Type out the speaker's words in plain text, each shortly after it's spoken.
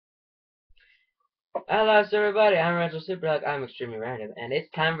Hello, everybody. I'm Rachel Superdog. I'm extremely random, and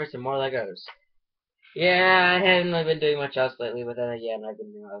it's time for some more Legos. Yeah, I haven't really been doing much else lately, but then again, I've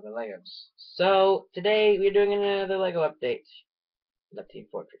been doing other Legos. So today we're doing another Lego update, the Team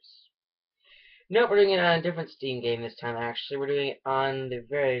Fortress. No, we're doing it on a different Steam game this time. Actually, we're doing it on the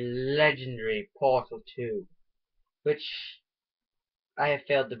very legendary Portal 2, which I have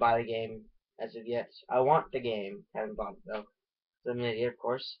failed to buy the game as of yet. I want the game, haven't bought it though. So I'm an idiot, of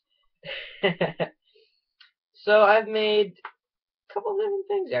course. So I've made couple different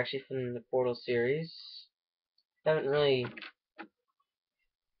things actually from the Portal series. Haven't really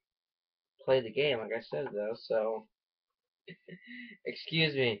played the game, like I said though, so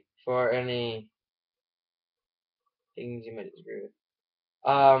excuse me for any things you might disagree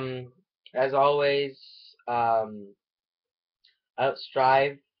with. As always, I don't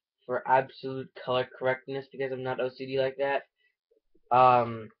strive for absolute color correctness because I'm not OCD like that. At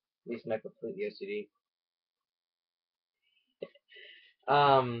least not completely OCD.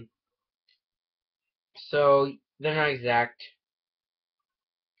 Um, so they're not exact.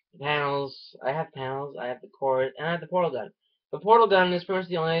 Panels. I have panels. I have the cord, and I have the portal gun. The portal gun is pretty much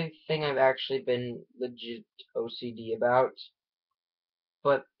the only thing I've actually been legit OCD about.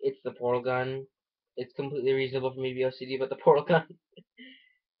 But it's the portal gun. It's completely reasonable for me to be OCD about the portal gun.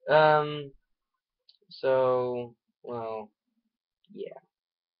 um. So, well, yeah.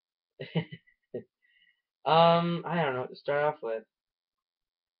 I don't know what to start off with.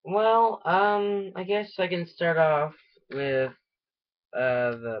 Well, I guess I can start off with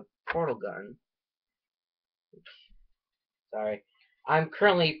the portal gun. Sorry. I'm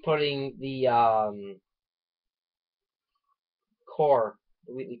currently putting the core,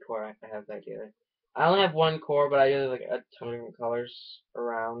 the Wheatley core. I have that here. I only have one core, but I do like a ton of different colors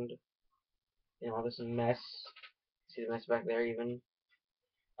around. You know, this mess. See the mess back there, even.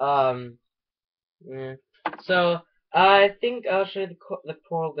 Um, yeah. So I think I'll show you the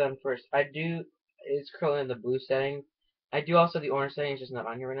portal gun first. I do. It's currently in the blue setting. I do also have the orange setting. It's just not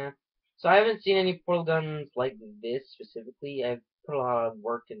on here right now. So I haven't seen any portal guns like this specifically. I've put a lot of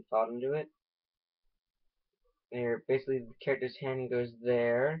work and thought into it. Here, basically, the character's hand goes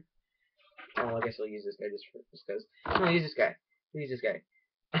there. Oh, I guess I'll use this guy just because. No, use this guy. Use this guy.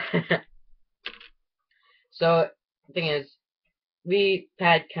 So the thing is, we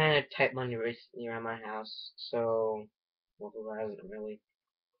had kind of tight money recently around my house, so well, who hasn't really?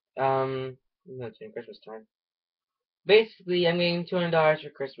 No, it's in Christmas time. Basically, I'm getting $200 for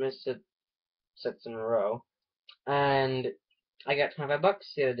Christmas sets in a row, and I got 25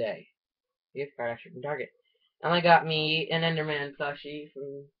 bucks the other day. Gift card actually from Target, and I got me an Enderman plushie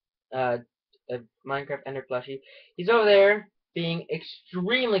from uh a Minecraft Ender plushie. He's over there being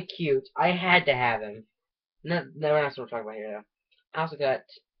extremely cute. I had to have him. No, no, we're not supposed to talk about here though. I also got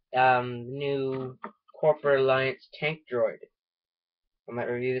new Corporate Alliance tank droid. I might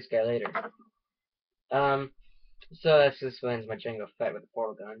review this guy later. Um, so that's this one's my Jango Fett with the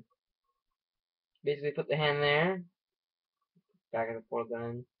portal gun. Basically, put the hand there, back of the portal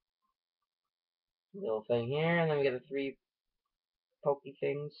gun, little thing here, and then we get the three pokey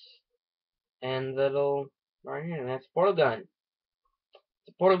things, and the little right here, and that's portal gun.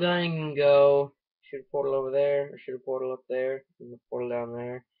 The portal gun, you can go shoot a portal over there, or shoot a portal up there, and the portal down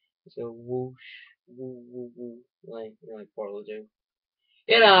there. Just go whoosh, woo, woo, woo, like portals do.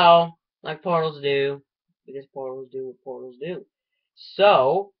 You know, like portals do, because portals do what portals do.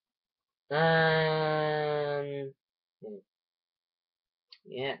 So, yeah.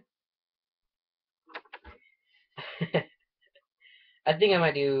 I think I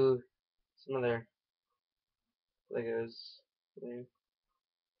might do some other Legos.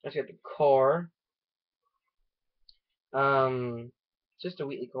 Let's get the core. Um, just a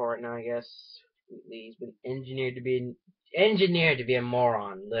Wheatley core right now, I guess. Wheatley's been engineered to be a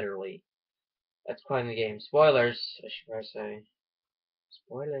moron, literally. That's playing the game. Spoilers, I should probably say.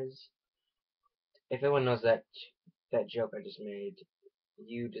 Spoilers. If anyone knows that joke I just made,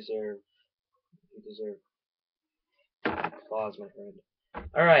 you deserve applause, my friend.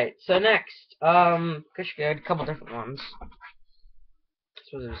 All right. So next, gosh, I had a couple different ones. I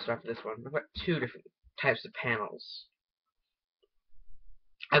suppose I'll start with this one. I've got two different types of panels.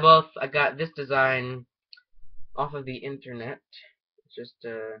 I got this design off of the internet. It's just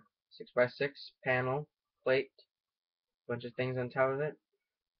a 6x6 panel plate, bunch of things on top of it,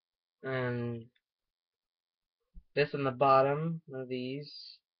 and this on the bottom of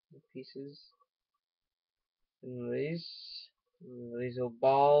these pieces, and these little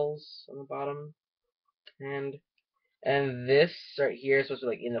balls on the bottom, and this right here is supposed to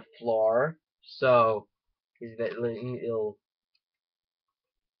be like in the floor, so is that it'll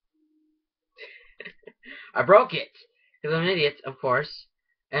I broke it because I'm an idiot, of course.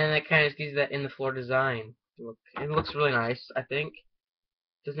 And that kind of gives that in the floor design. It looks really nice, I think.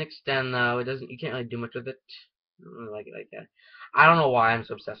 It doesn't extend though. It doesn't. You can't really do much with it. I don't really like it like that. I don't know why I'm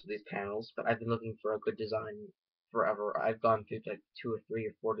so obsessed with these panels, but I've been looking for a good design forever. I've gone through like 2 or 3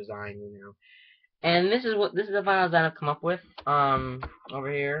 or 4 designs now. And this is the final design I've come up with.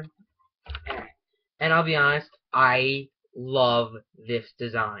 Over here. And I'll be honest, I love this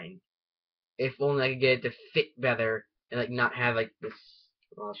design. If only I could get it to fit better and like not have like this.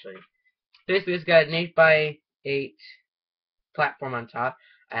 Well, I'll show you. Basically, this got an 8x8 platform on top.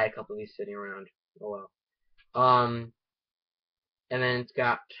 I had a couple of these sitting around. Oh well. And then it's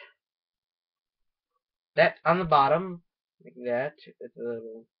got that on the bottom, like that. It's a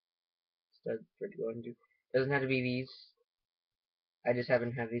little stud for it to go into. Doesn't have to be these. I just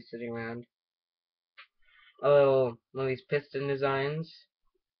happen to have these sitting around. One of these piston designs,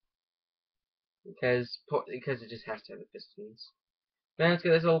 because it just has to have the pistons. Then it's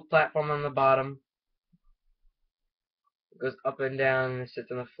got this little platform on the bottom. It goes up and down and it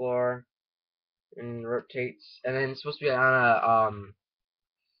sits on the floor and rotates. And then it's supposed to be on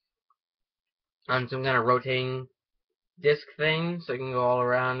some kind of rotating disc thing, so it can go all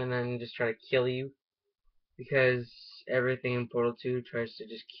around and then just try to kill you. Because everything in Portal 2 tries to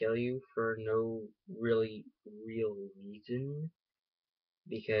just kill you for no really real reason.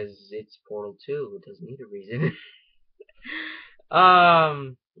 Because it's Portal 2, it doesn't need a reason.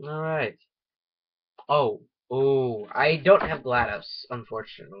 Alright. Oh, I don't have GLaDOS,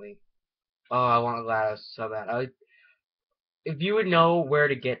 unfortunately. Oh, I want GLaDOS so bad. If you would know where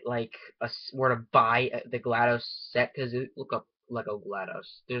to get, like, where to buy the GLaDOS set, because look up Lego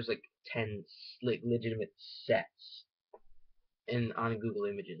GLaDOS. There's, like, 10, like, legitimate sets on Google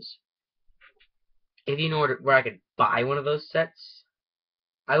Images. If you know where I could buy one of those sets,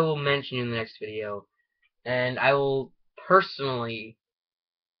 I will mention you in the next video, and I will personally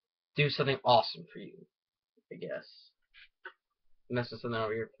do something awesome for you, I guess. Mess with something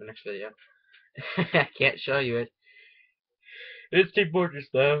over here for the next video. I can't show you it. It's Team Fortress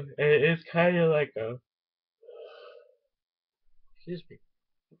though, and it's kind of like a... Excuse me.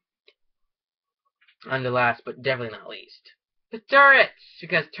 On the last, but definitely not least, the turrets!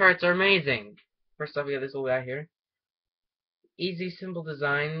 Because turrets are amazing! First off, we got this little guy here. Easy, simple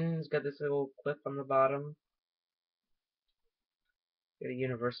design. It's got this little clip on the bottom. Got a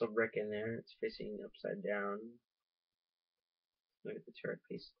universal brick in there. It's facing upside down. Look at the turret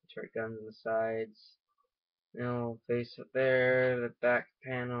piece. The turret guns on the sides. No face up there. The back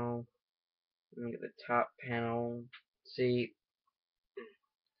panel. Look at the top panel. See,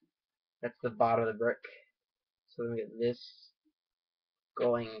 that's the bottom of the brick. So then we get this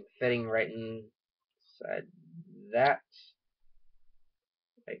fitting right inside that,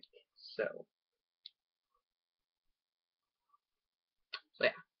 like so. So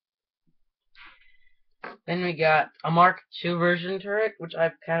yeah. Then we got a Mark II version turret, which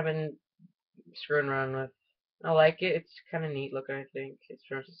I've kind of been screwing around with. I like it. It's kind of neat looking, I think. It's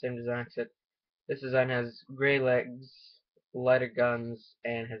pretty much the same design, except this design has gray legs, lighter guns,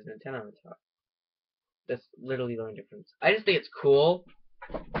 and has an antenna on the top. That's literally the only difference. I just think it's cool.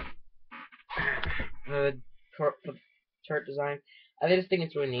 The turret design. I just think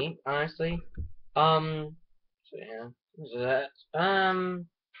it's really neat, honestly. So yeah. So that.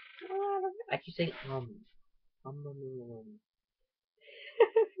 I keep saying I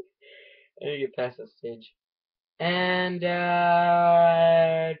need to get past that stage. And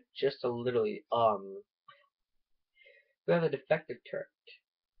just a literally we have a defective turret.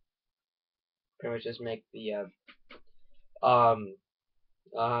 Pretty much just make the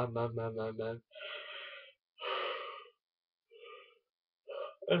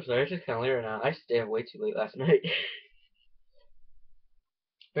I'm sorry, it's just kind of late right now. I stayed up way too late last night.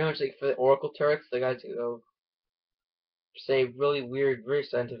 Pretty much like for the Oracle turrets, they got to go say really weird, very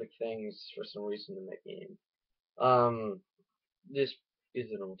scientific things for some reason in that game. Just use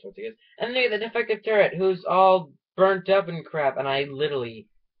the normal turrets, I guess. And then the defective turret, who's all burnt up and crap, and I literally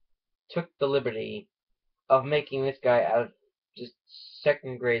took the liberty of making this guy out of just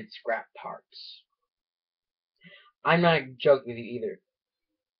second grade scrap parts. I'm not joking with you either.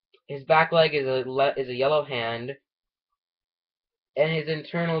 His back leg is a yellow hand, and his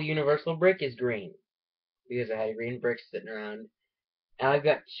internal universal brick is green, because I had green bricks sitting around. And I've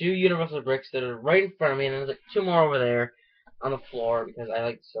got 2 universal bricks that are right in front of me, and there's like 2 more over there on the floor, because I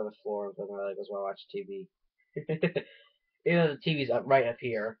like to sit on the floor because I like as well watch TV. Even though the TV's right up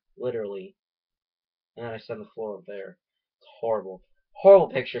here, literally. And then I sit on the floor up there. It's horrible. Horrible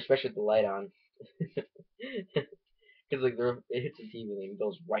picture, especially with the light on. Because like it hits the TV and it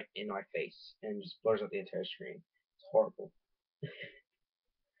goes right in my face and just blurs out the entire screen. It's horrible.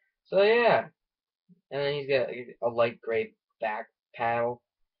 So yeah, and then he's got a light gray back paddle.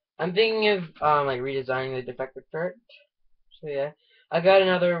 I'm thinking of like redesigning the defective turret. So yeah, I got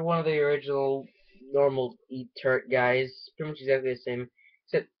another one of the original normal turret guys, pretty much exactly the same,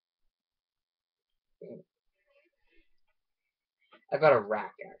 except I got a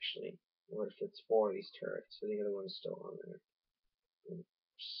rack actually, where it fits 4 of these turrets. So the other one's still on there.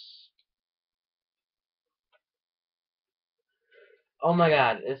 Oh my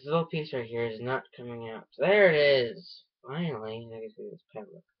god, this little piece right here is not coming out. There it is! Finally, I can see this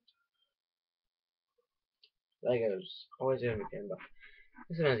padlock. Legos. Always gonna be pinball.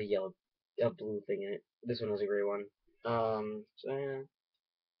 This one has a blue thing in it. This one has a gray one. So yeah.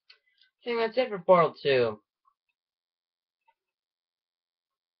 I think that's it for Portal 2.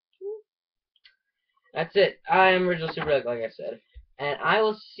 That's it. I am Original Super like I said. And I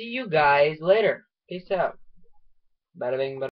will see you guys later. Peace out. Bada bing, bada